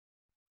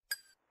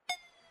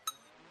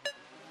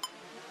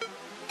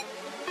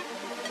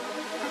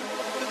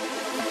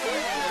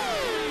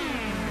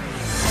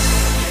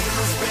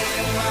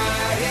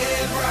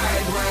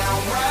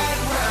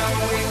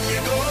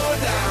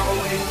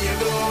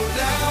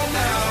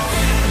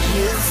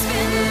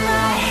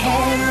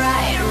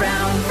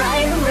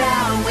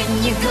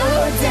go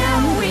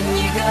down, when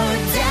you go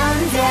down,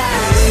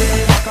 down.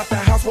 Walk out the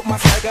house with my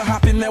swagger,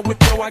 hop in there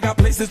with Flo, I got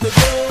places to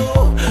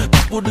go.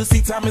 People to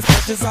see, time is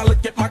precious, I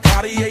look at my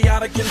Cartier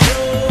out of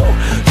control.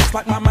 Just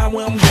like my mind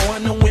where I'm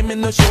going, the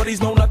women, the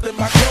shorties know nothing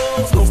but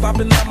clothes. No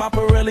stopping at my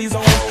Pirelli's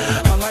on,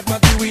 unlike my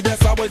jewelry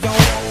that's always on.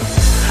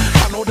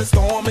 I know the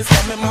storm is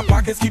coming, my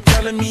pockets keep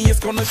telling me it's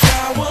gonna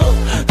shower.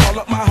 Call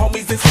up my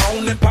homies, it's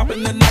on and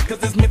popping the night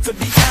cause it's meant to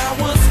be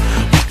ours.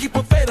 We keep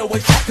a fadeaway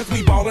shot cause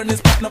we ballin'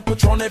 this platinum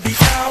Patron every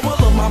hour.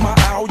 Look mama,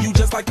 ow, you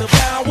just like the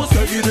vibe.